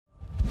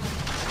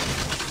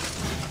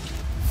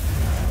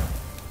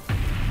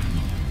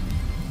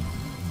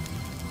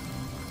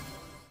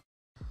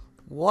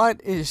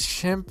What is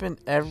shimping,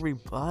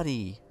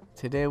 everybody?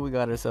 Today we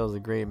got ourselves a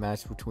great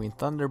match between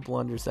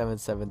Thunderblunder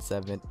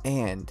 777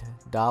 and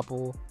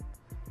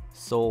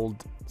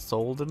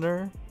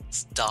Doppelsoldner.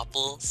 It's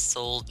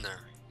Doppelsoldner.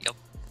 Yep.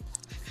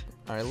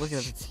 Alright, looking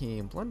at the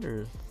team,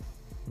 Blunder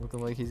looking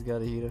like he's got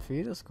a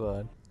Hita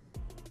squad.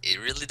 It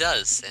really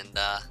does. And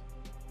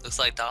looks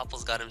like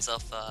Doppel's got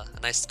himself a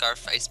nice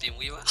Scarf Ice Beam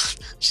Weavile.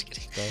 Just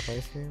kidding. Scarf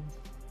Ice Beam?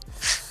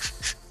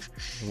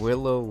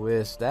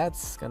 Will-O-Wisp.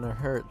 That's gonna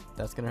hurt.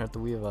 That's gonna hurt the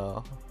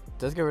Weavile.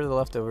 Does get rid of the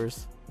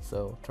leftovers,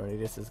 so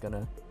Tornadus is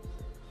gonna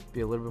be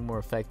a little bit more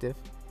effective.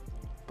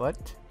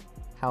 But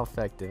how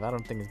effective? I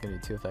don't think it's gonna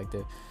be too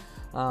effective.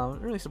 I'm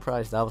really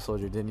surprised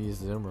Doppelsoldier didn't use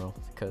Zoomro,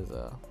 because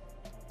the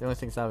only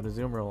thing stopping a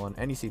Zoomro on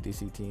any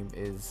CTC team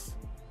is...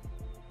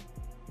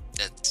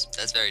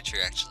 That's very true,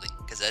 actually.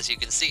 Because as you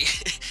can see,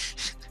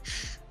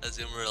 a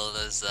Zoomeril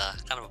is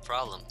kind of a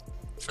problem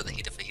for the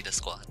Hita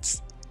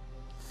squads.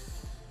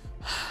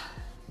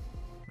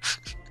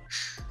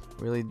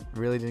 Really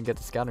didn't get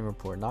the scouting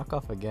report. Knock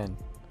off again.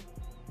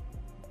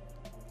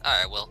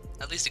 Alright, well,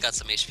 at least he got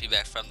some HP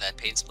back from that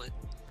pain split.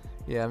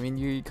 Yeah, I mean,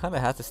 you kind of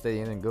have to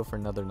stay in and go for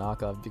another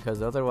knockoff,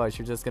 because otherwise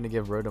you're just going to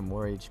give Rotom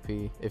more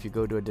HP if you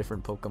go to a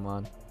different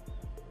Pokemon.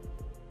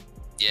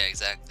 Yeah,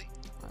 exactly.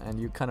 And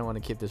you kind of want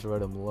to keep this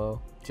Rotom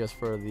low, just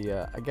for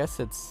the, I guess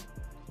it's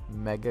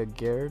Mega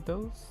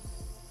Gyarados?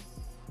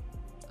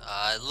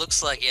 It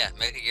looks like, yeah,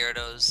 Mega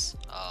Gyarados,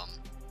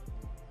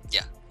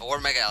 yeah, or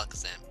Mega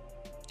Alakazam,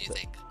 do you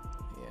think?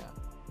 Yeah.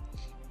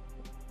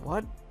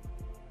 What?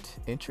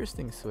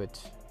 Interesting switch.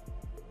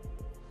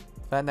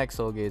 Fat Neck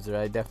Soul Gazer,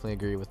 I definitely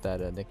agree with that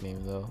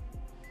nickname though.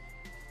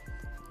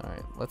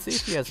 Alright, let's see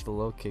if he has the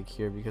low kick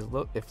here, because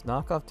if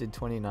knockoff did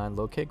 29,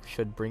 low kick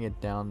should bring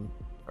it down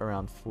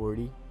around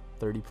 30%.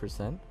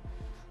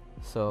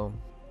 So,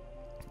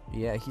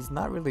 yeah, he's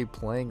not really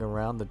playing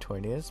around the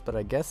Tornadus, but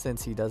I guess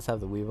since he does have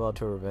the Weavile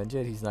to revenge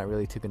it, he's not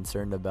really too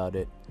concerned about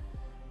it.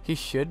 He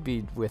should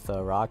be with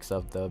Rocks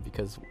up though,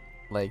 because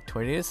like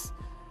Tornadus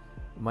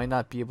might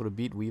not be able to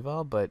beat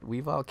Weavile, but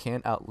Weavile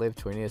can't outlive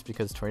Tornadus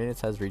because Tornadus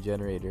has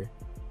Regenerator.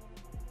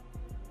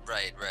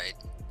 Right.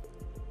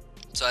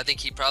 So I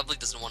think he probably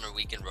doesn't want to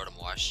weaken Rotom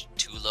Wash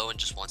too low and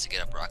just wants to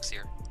get up Rocks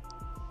here.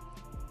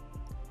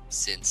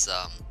 Since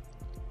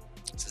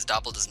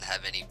Doppel doesn't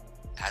have any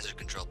hazard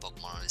control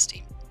Pokemon on his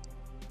team.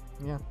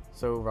 Yeah,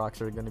 so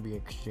Rocks are going to be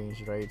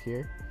exchanged right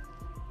here.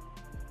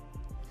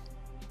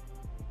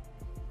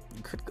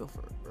 You could go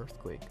for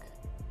Earthquake.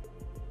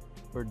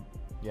 Or,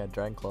 yeah,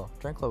 Dragon Claw.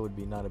 Dragon Claw would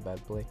be not a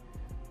bad play.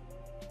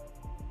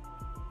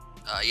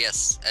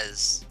 Yes,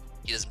 as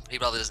he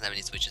probably doesn't have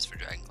any switches for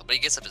Dragon Claw, but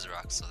he gets up his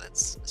Rocks, so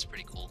that's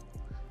pretty cool.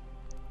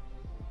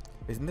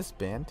 Isn't this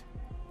banned?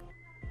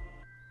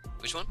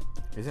 Which one?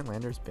 Isn't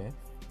Landers banned?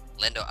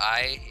 Lando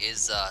I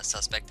is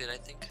suspected, I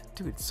think.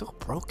 Dude, it's so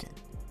broken.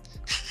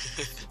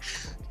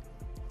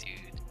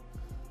 Dude,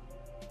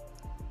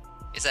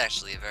 it's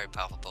actually a very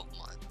powerful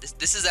Pokemon.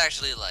 This is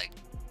actually like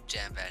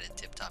Jam-Vat in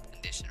tip-top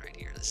condition right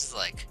here. This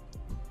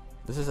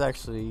is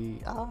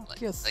actually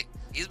yes. Like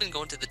he's been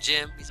going to the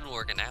gym. He's been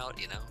working out.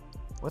 You know.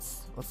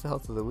 What's the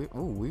health of the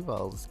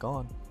Weavile's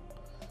gone.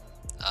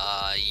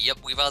 Yep,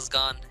 Weavile's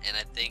gone, and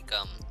I think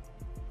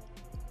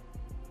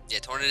yeah,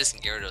 Tornadus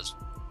and Gyarados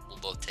will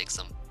both take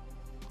some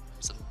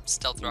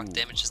Stealth Rock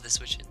damage as they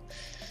switch in.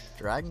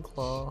 Dragon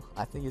Claw.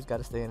 I think he's got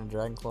to stay in a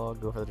Dragon Claw.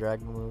 Go for the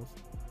Dragon move.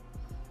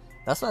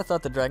 That's why I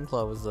thought the Dragon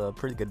Claw was a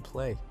pretty good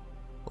play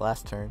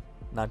last turn.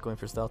 Not going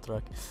for Stealth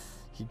Rock.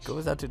 He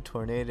goes out to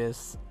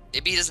Tornadus.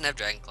 Maybe he doesn't have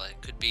Dragon Claw.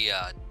 It could be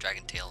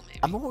Dragon Tail, maybe.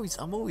 I'm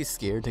always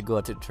scared to go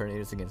out to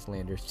Tornadus against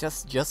Landers,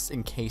 just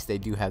in case they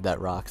do have that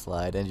Rock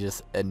Slide and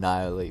just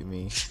annihilate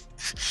me.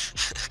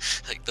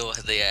 Like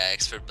the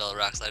Expert Belt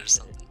Rock Slide or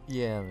something.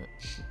 Yeah,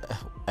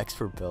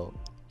 Expert Belt.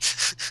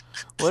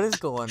 What is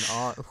going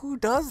on? Who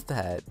does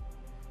that?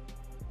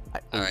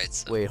 Alright,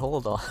 so... Wait,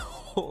 hold on.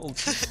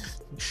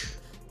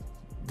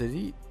 Does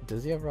he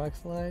have Rock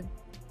Slide?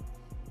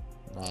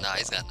 Nah,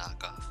 he's got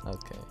knockoff.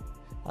 Okay.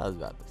 I was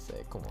about to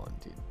say, come on,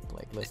 dude.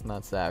 Like, let's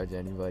not savage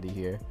anybody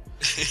here.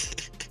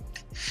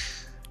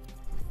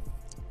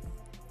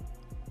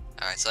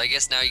 Alright, so I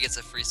guess now he gets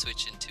a free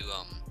switch into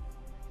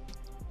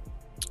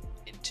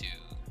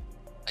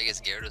I guess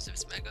Gyarados if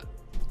it's Mega.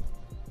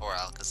 Or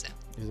Alakazam.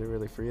 Is it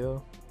really free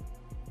though?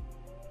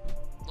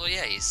 Well,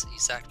 yeah, he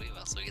sacked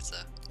Weavile, so he gets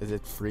a... Is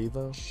it free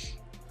though?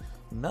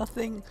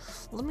 Nothing.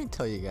 Let me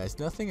tell you guys,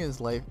 nothing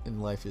in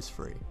life is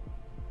free.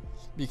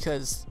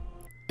 Because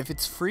if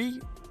it's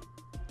free,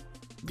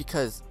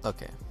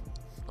 okay,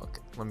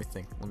 let me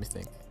think.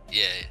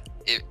 Yeah,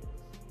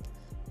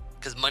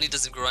 because money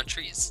doesn't grow on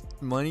trees.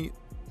 Money,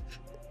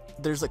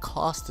 there's a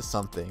cost to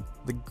something.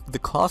 The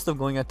cost of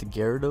going out to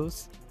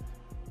Gyarados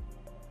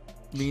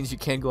means you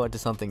can't go out to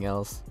something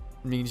else.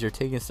 Means you're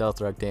taking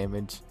Stealth Rock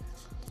damage.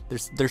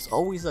 There's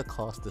always a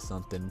cost to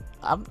something.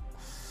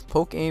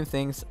 Poke Aim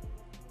thinks,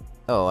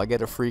 oh, I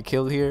get a free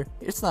kill here.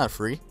 It's not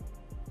free.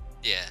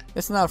 Yeah.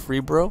 It's not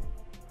free, bro.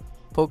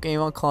 Poke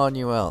Aim, I'm calling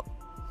you out.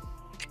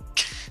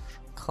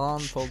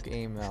 Calling Poke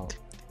Aim out.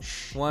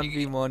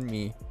 1v1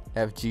 me.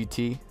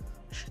 FGT.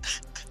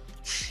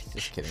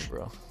 Just kidding,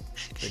 bro.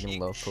 Freaking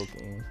love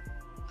Pokemon.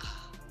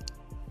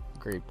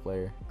 Great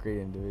player, great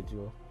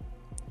individual.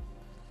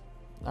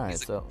 All right,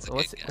 He's so a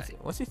good guy.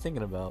 what's he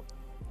thinking about?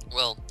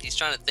 Well, he's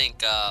trying to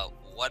think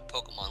what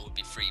Pokemon would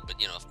be free, but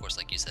you know, of course,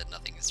 like you said,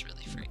 nothing is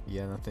really free.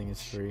 Yeah, nothing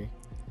is free.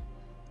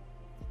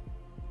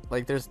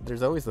 Like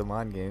there's always the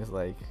mon games.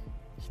 Like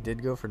he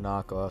did go for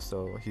knockoff,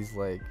 so he's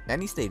like,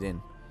 and he stayed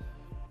in.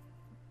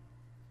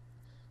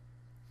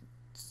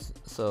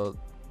 So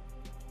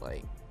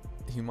like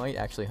he might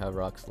actually have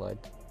Rock Slide.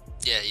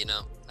 Yeah, you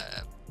know.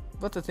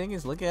 But the thing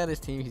is, looking at his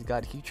team, he's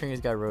got Heatran,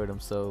 he's got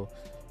Rotom, so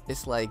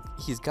it's like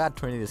he's got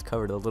Tornadus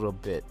covered a little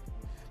bit.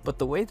 But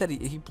the way that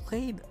he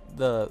played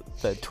the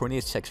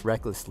Tornadus checks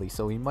recklessly,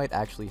 so he might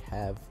actually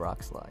have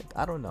Rock Slide.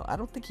 I don't know. I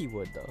don't think he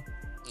would though.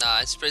 Nah,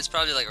 it's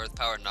probably like Earth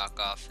Power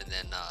knockoff and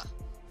then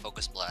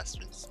Focus Blast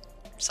and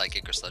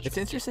Psychic or Sludge. It's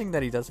interesting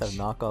that he does have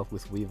knockoff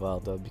with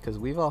Weavile though, because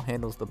Weavile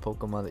handles the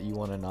Pokemon that you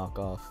want to knock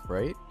off,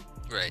 right?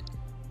 Right.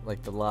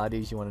 Like the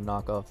Lotties, you want to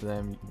knock off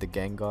them. The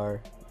Gengar,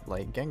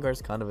 like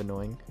Gengar's kind of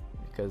annoying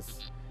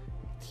because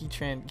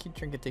Heatran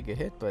can take a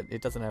hit, but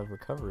it doesn't have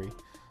recovery.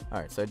 All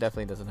right, so it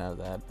definitely doesn't have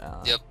that.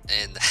 Yep,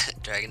 and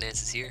Dragon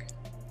Dance is here.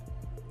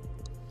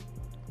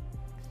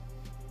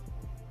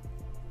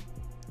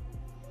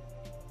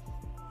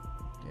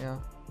 Yeah,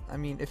 I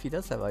mean, if he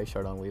does have Ice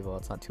Shard on Weavile,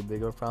 it's not too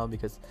big of a problem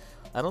because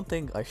I don't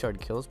think Ice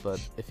Shard kills, but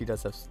if he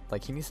does have,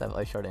 like, he needs to have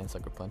Ice Shard and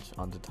Sucker Punch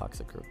on the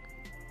Toxicroak.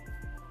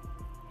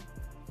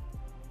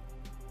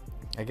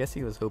 I guess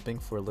he was hoping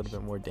for a little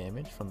bit more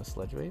damage from the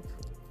Sludge Wave.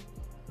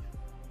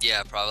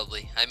 Yeah,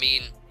 probably. I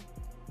mean,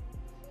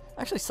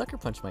 actually, Sucker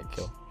Punch might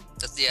kill.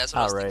 That's what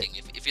I was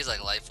thinking. If he's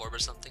like Life Orb or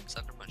something,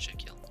 Sucker Punch should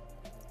kill.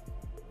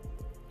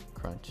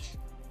 Crunch.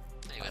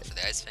 Oh, you went for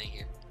the Ice Fang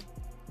here.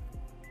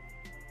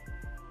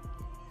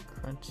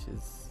 Crunch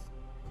is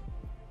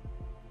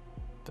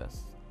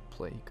best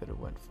play he could have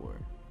went for.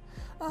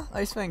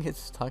 Ice Fang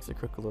hits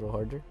Toxicroak a little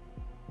harder.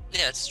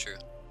 Yeah, it's true.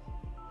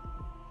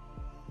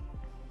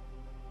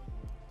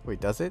 Wait,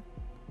 does it?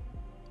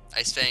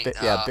 Ice Fang,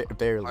 yeah,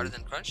 barely. harder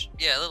than Crunch?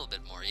 Yeah, a little bit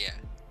more, yeah.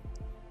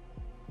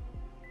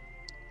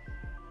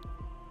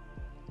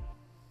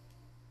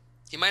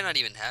 He might not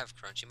even have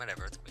Crunch, he might have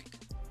Earthquake.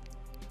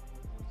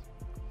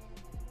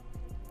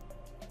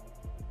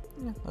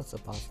 Yeah, that's a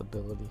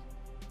possibility.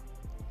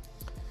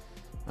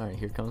 Alright,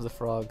 here comes the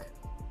frog.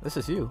 This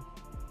is you.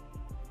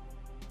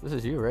 This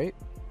is you, right?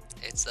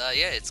 It's,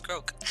 yeah, it's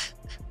Croak.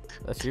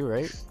 That's you,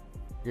 right?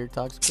 You're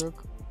Toxicroak?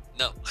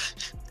 No.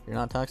 You're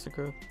not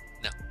Toxicroak?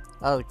 No.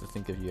 I like to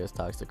think of you as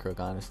Toxicroak,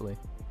 honestly.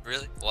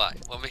 Really? Why?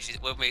 What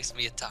makes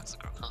me a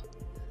Toxicroak, huh?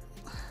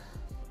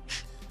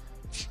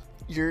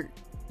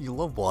 You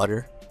love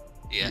water.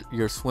 Yeah.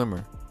 You're a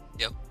swimmer.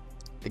 Yep.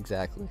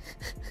 Exactly.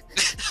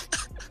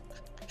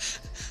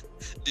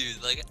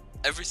 Dude, like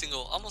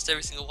almost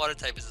every single water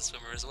type is a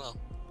swimmer as well.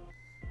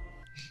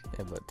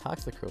 Yeah, but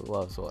Toxicroak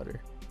loves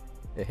water.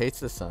 It hates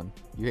the sun.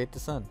 You hate the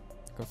sun.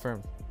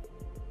 Confirmed.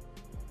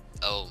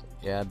 Oh.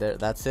 Yeah,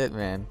 that's it,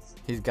 man.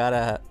 He's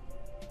gotta.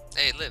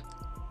 Hey, it lived.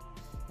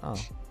 Oh.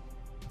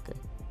 Okay.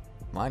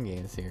 Mind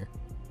games here.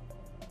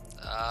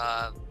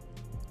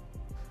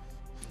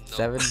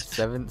 No.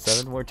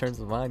 Seven more turns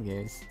of mind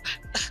games.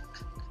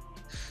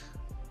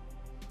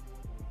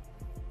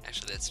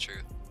 Actually, that's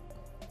true.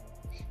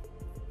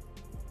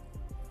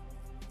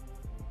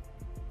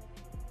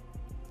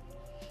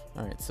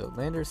 Alright, so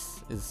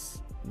Landers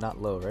is not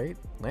low, right?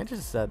 Landers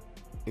is at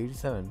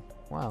 87.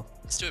 Wow.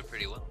 He's doing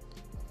pretty well.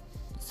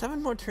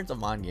 7 more turns of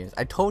Mon games.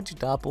 I told you,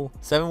 Doppel.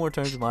 7 more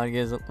turns of Mon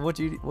games. What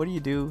do you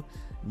do?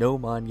 No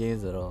Mon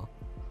games at all.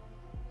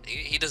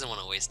 He doesn't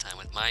want to waste time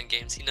with mind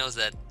games. He knows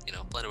that, you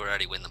know, Blender would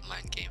already win the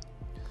mind game.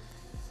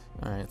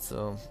 Alright,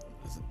 so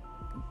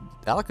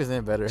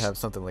Alakazam better have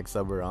something like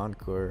Sub or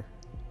Encore.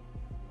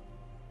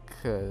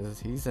 Because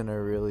he's in a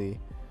really...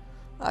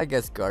 I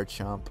guess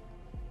Garchomp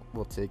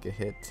will take a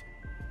hit.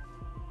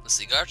 Let's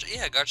see,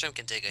 Garchomp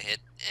can take a hit,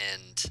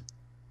 and...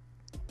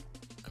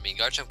 I mean,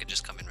 Garchomp can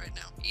just come in right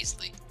now,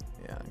 easily.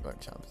 Yeah,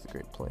 Garchomp is a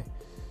great play.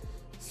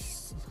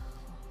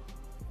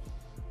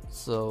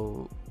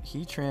 So,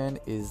 Heatran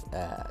is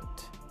at...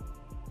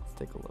 Let's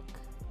take a look.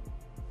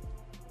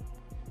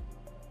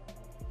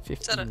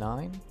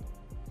 59?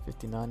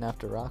 59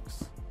 after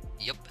rocks?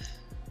 Yep.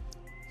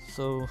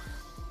 So,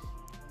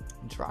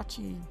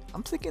 Jirachi,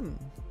 I'm thinking...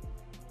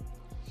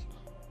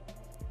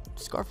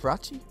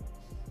 Scarfrachi?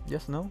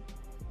 Yes, no?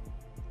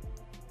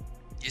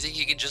 You think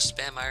you can just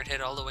spam Iron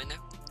Head all the way now?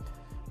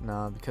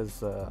 Nah,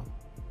 because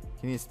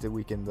he needs to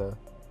weaken the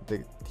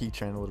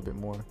Heatran a little bit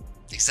more.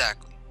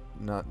 Exactly.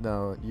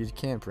 No, you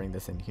can't bring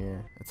this in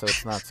here. So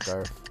it's not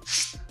Scarf.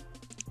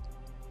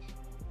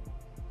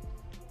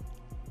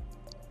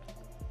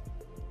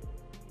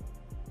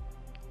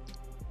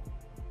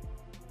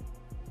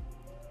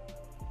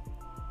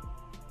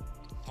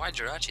 Why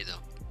Jirachi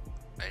though?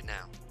 Right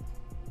now.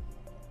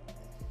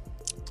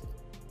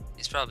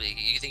 He's probably.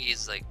 You think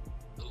he's like,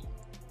 ooh.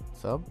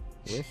 Sub?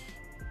 Wish?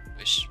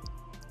 Wish.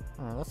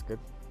 Oh, that's good.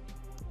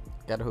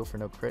 Gotta hope for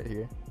no crit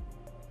here.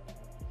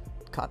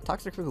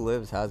 Toxic Fruit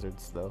lives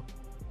hazards though,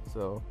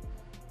 so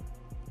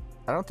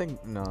I don't think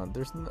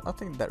there's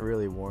nothing that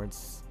really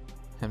warrants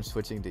him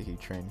switching to Heat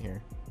Train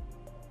here,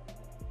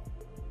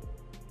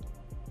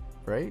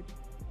 right?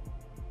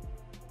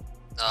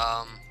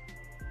 I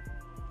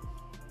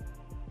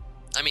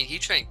mean,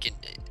 Heat Train can.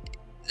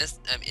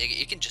 I mean,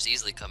 it can just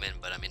easily come in,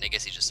 but I mean, I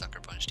guess he just sucker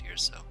punched here,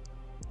 so.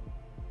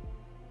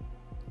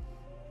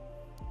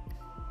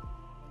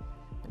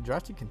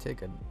 Jirachi can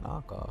take a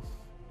knockoff.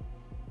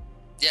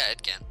 Yeah,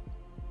 it can.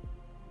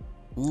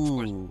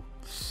 Ooh.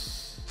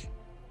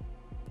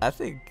 I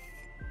think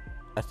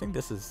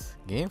this is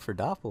game for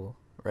Doppel,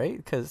 right?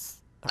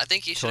 Because I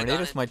think he should have gone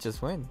Tornadus might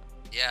just win.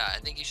 Yeah, I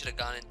think he should have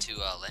gone into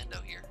Lando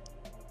here.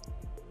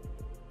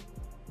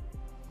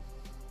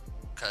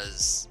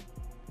 Because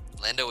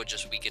Lando would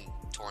just weaken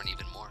Torn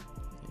even more.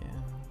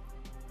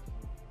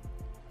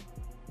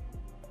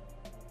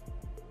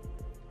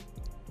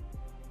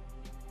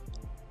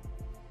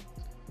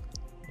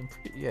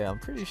 Yeah. I'm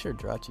pretty sure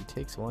Jirachi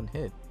takes one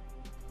hit.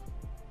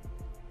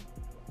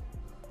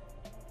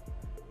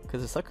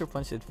 Because the Sucker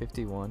Punch did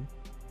 51.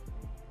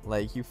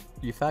 Like, you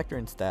factor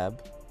in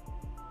stab.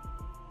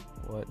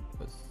 What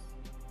was...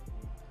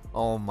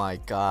 Oh my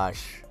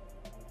gosh.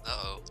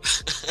 Uh-oh.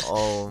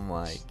 Oh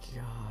my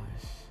gosh.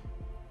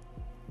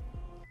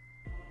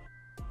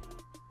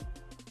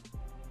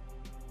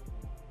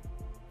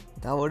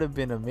 That would have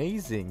been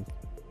amazing.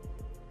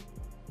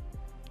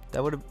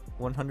 That would have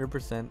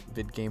 100%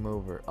 been game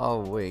over. Oh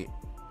wait.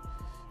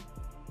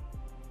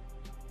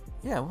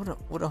 Yeah, would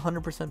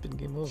 100% been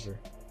game over.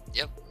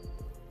 Yep.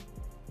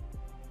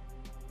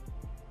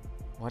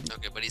 Why do you...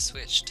 Okay, but he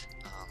switched.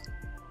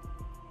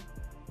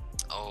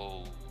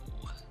 Oh.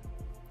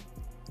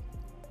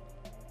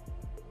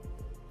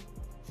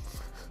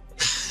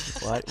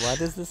 Why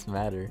does this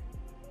matter?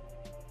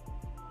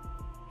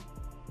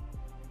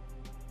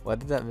 Why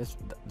did that miss?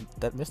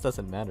 That miss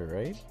doesn't matter,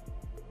 right?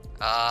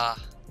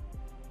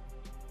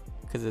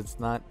 Because it's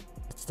not.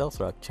 It's Stealth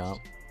Rock Chomp.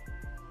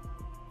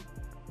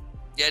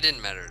 Yeah, it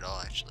didn't matter at all,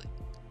 actually.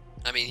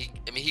 I mean,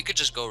 he could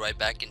just go right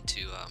back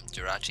into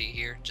Jirachi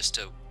here, just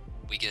to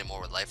weaken it more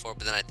with Life Orb.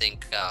 But then I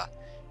think,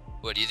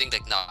 what do you think?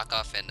 Like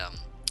knockoff and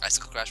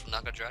Icicle Crash will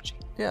knock out Jirachi?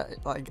 Yeah,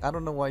 like I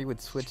don't know why you would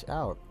switch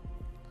out.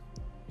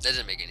 That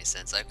didn't make any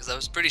sense. Because I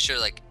was pretty sure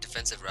like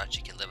defensive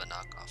Jirachi can live a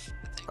knockoff.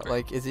 I think. Right?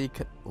 Like, is he?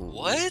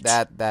 What?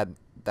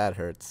 That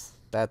hurts.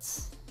 That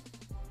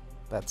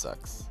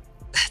sucks.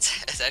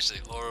 That's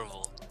actually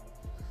horrible.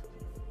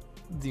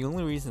 The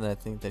only reason I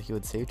think that he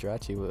would save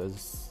Jirachi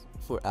was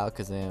for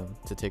Alakazam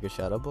to take a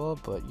Shadow Ball,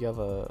 but you have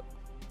a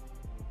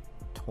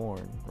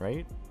Torn,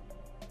 right?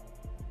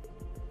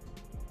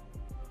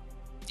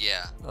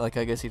 Yeah. Like,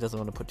 I guess he doesn't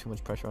want to put too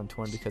much pressure on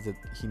Torn because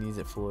he needs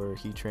it for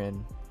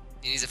Heatran.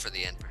 He needs it for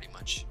the end, pretty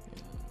much.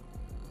 Yeah.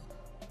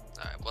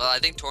 Alright, well, I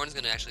think Torn's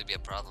going to actually be a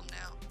problem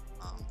now.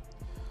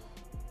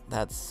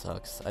 That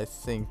sucks. I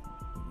think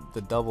the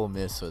double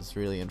miss was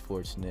really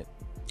unfortunate.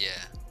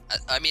 Yeah.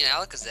 I mean,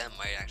 Alakazam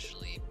might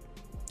actually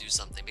do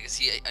something because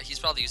he's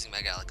probably using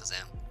Mega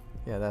Alakazam.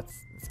 Yeah,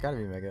 it's gotta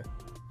be Mega.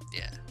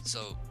 Yeah,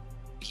 so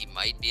he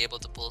might be able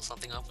to pull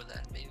something off with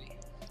that, maybe.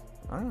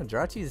 I don't know,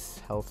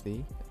 Jirachi's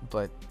healthy,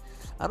 but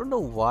I don't know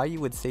why you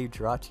would save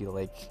Jirachi.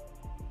 Like,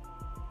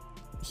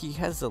 he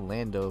has a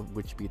Lando,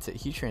 which beats it,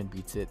 Heatran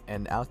beats it,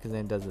 and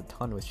Alakazam does a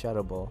ton with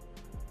Shadow Ball.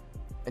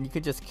 And you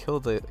could just kill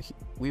the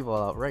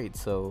Weavile outright,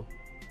 so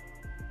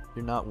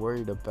you're not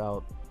worried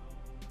about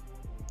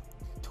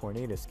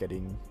Tornadus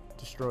getting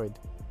destroyed.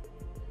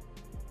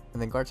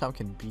 And then Garchomp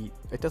can beat...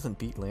 It doesn't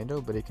beat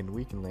Lando, but it can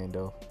weaken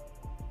Lando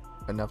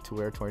enough to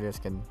where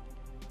Tornadus can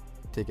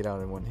take it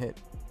out in one hit.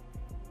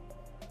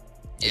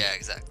 Yeah,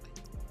 exactly.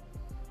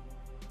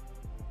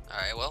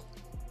 Alright, well.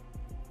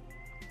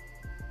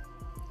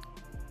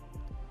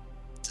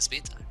 It's a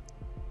speed time.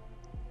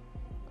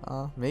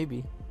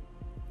 Maybe.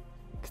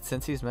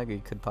 Since he's Mega, he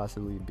could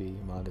possibly be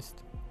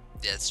modest.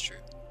 Yeah, it's true.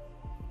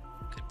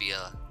 Could be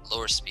a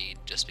lower speed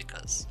just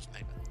because of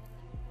Mega.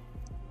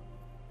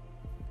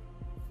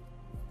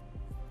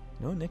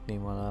 No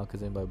nickname on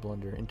Alakazam by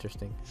Blunder.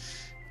 Interesting.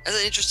 That's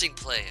an interesting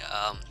play.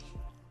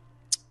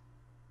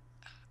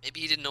 Maybe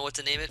he didn't know what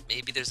to name it.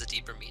 Maybe there's a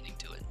deeper meaning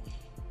to it.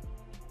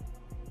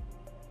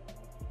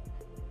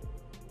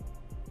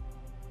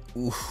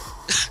 Oof.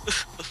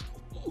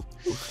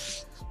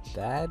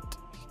 That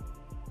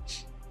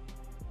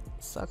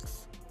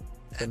sucks.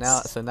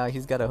 So now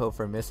he's got to hope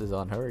for misses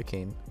on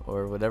Hurricane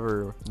or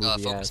whatever move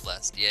he Focus has.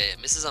 Blast. Yeah,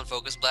 misses on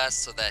Focus Blast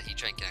so that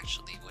Heatran can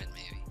actually win,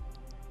 maybe.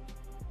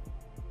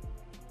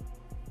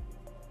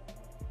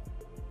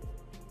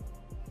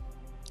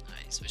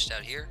 Alright, he switched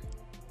out here.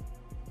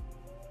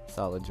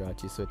 Solid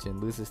Jirachi switch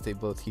in. Loses to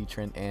both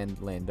Heatran and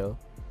Lando,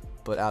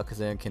 but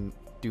Alakazam can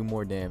do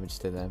more damage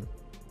to them.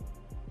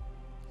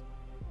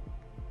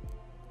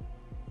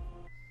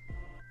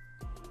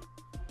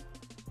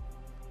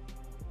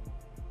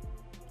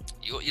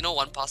 You know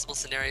one possible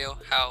scenario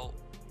how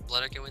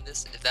Blunder can win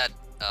this? If that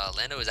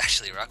Lando is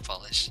actually Rock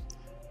Polish.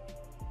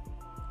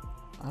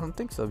 I don't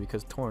think so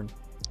because Torn.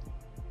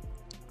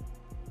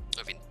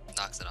 Or if he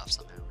knocks it off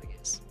somehow, I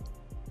guess.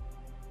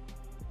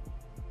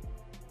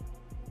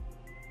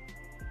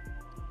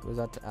 Goes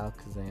out to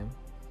Alakazam.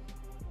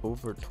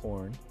 Over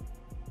Torn.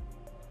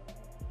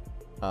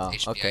 Oh,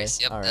 HP okay.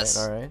 Ice, yep, Alright,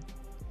 alright.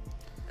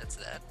 That's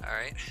that.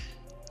 Alright.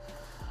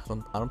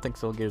 I don't think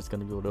Soul Gator's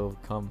gonna be able to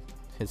overcome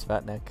his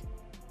fat neck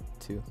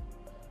to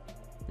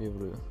be able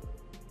to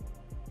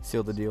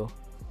seal the deal.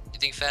 You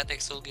think Fat Neck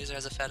Soul Gazer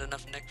has a fat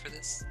enough neck for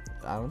this?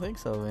 I don't think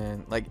so,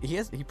 man. Like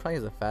he probably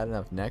has a fat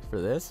enough neck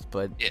for this,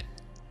 but yeah,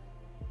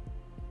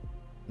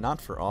 not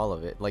for all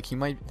of it. Like he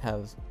might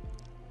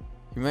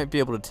be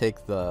able to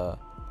take the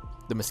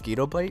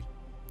mosquito bite,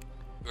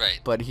 right?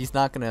 but he's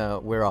not gonna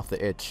wear off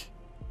the itch.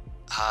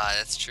 Ah,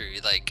 that's true.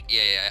 Like,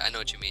 yeah, I know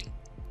what you mean.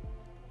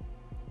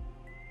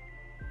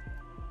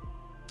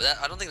 But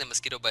I don't think the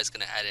mosquito bite's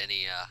gonna add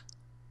any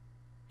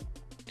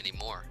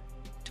more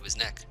to his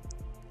neck.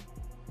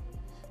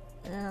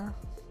 Yeah,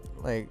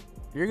 like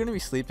you're gonna be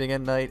sleeping at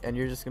night and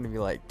you're just gonna be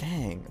like,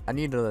 dang, I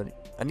need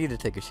to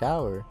take a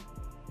shower,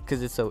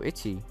 cause it's so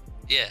itchy.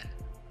 Yeah.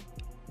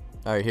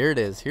 All right, here it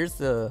is. Here's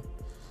the.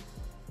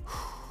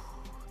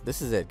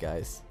 This is it,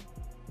 guys.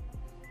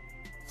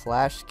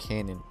 Flash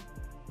Cannon.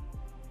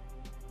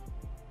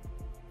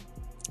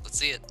 Let's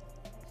see it.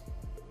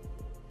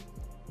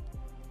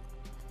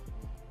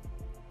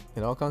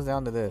 It all comes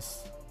down to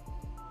this.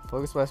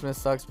 Focus Blast miss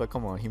sucks, but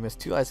come on, he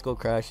missed 2 icicle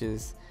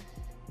crashes.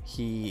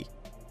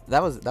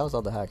 That was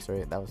all the hacks,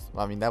 right? That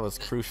was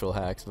crucial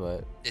hacks,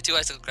 but The 2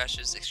 icicle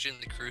crashes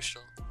extremely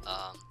crucial.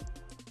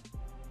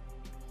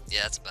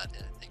 Yeah, that's about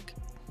it, I think.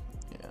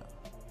 yeah,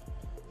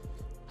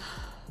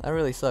 that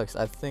really sucks.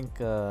 I think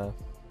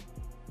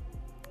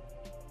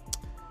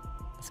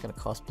it's gonna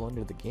cost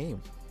Blunder the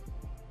game.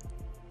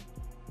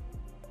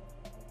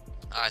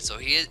 All right, so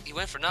he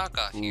went for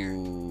knockoff here.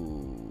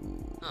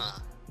 Ooh. Huh.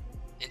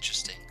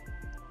 Interesting.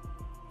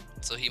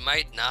 So he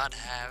might not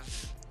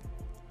have.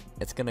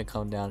 It's gonna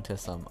come down to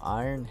some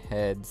Iron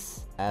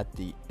Heads at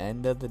the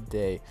end of the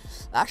day.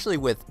 Actually,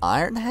 with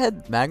Iron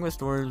Head, Magma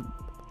Storm,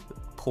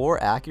 poor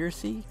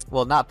accuracy.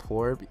 Well, not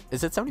poor.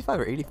 Is it 75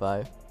 or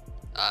 85?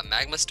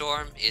 Magma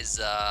Storm is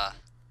I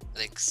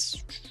think.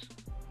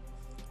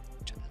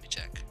 Let me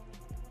check.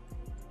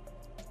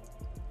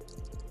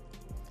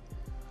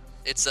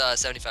 It's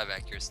 75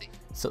 accuracy.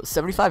 So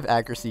 75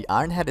 accuracy.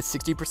 Iron Head is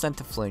 60%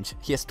 to flinch.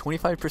 He has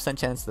 25%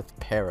 chance to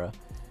para.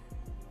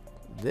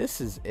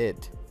 This is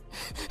it.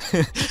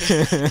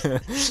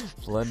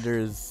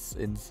 Blunder's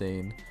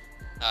insane.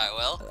 Alright,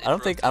 well. I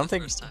don't think.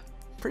 First time.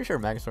 Pretty sure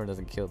Magnastorm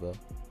doesn't kill though,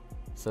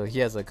 so he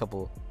has a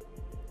couple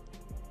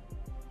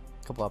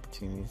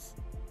opportunities.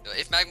 No,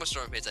 if Magma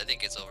Storm hits, I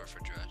think it's over for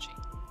Jirachi.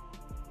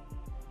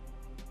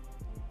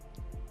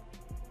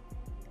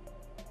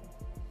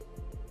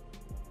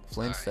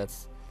 Flinch. Alright.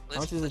 That's how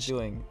much is it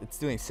doing? It's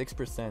doing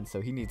 6%,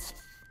 so he needs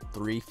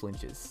 3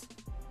 flinches.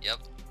 Yep.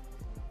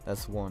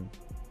 That's 1.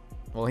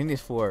 Well, he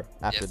needs 4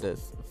 after Yeah,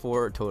 this.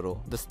 4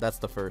 total. That's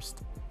the first.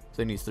 So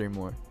he needs 3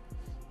 more.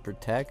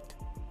 Protect.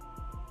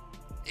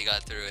 He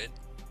got through it.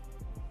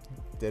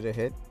 Did it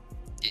hit?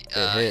 It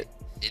hit.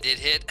 It did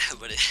hit,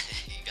 but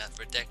he got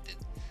protected.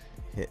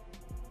 Hit.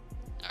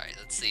 Alright,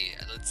 let's see.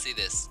 Let's see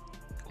this.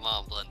 Come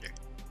on, Blunder.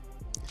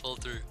 Pull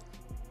through.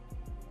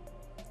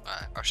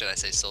 Alright, or should I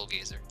say Soul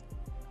Gazer?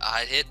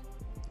 It hit.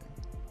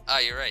 Ah,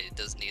 you're right. It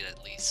does need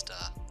at least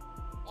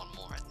 1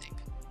 more, I think.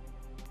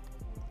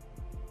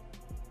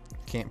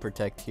 Can't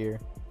protect here.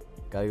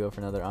 Gotta go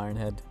for another Iron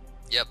Head.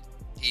 Yep.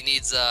 He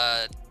needs 3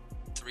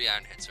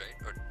 Iron Heads,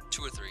 right? Or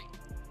 2 or 3.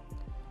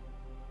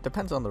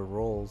 Depends on the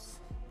rolls.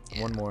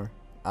 Yeah. 1 more.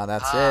 Ah,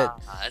 that's it.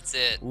 That's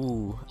it.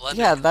 Ooh. Blunder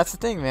Yeah, got that's the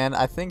thing, man.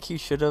 I think he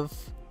should have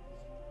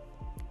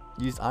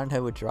used Iron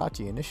Head with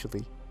Jirachi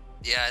initially.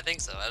 Yeah, I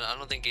think so. I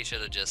don't think he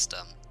should have just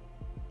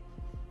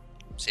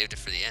saved it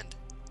for the end.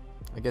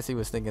 I guess he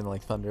was thinking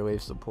like Thunder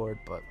Wave support,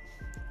 but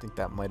I think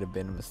that might have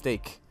been a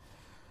mistake.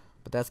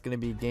 But that's going to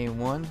be game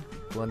 1.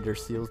 Blunder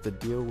seals the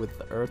deal with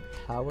the Earth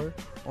Power.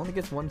 Only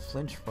gets 1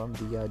 flinch from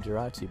the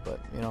Jirachi, but,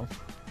 you know,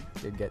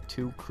 did get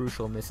 2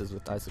 crucial misses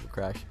with Icicle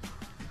Crash.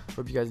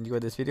 Hope you guys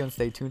enjoyed this video and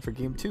stay tuned for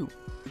game 2.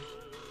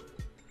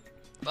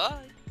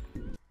 Bye!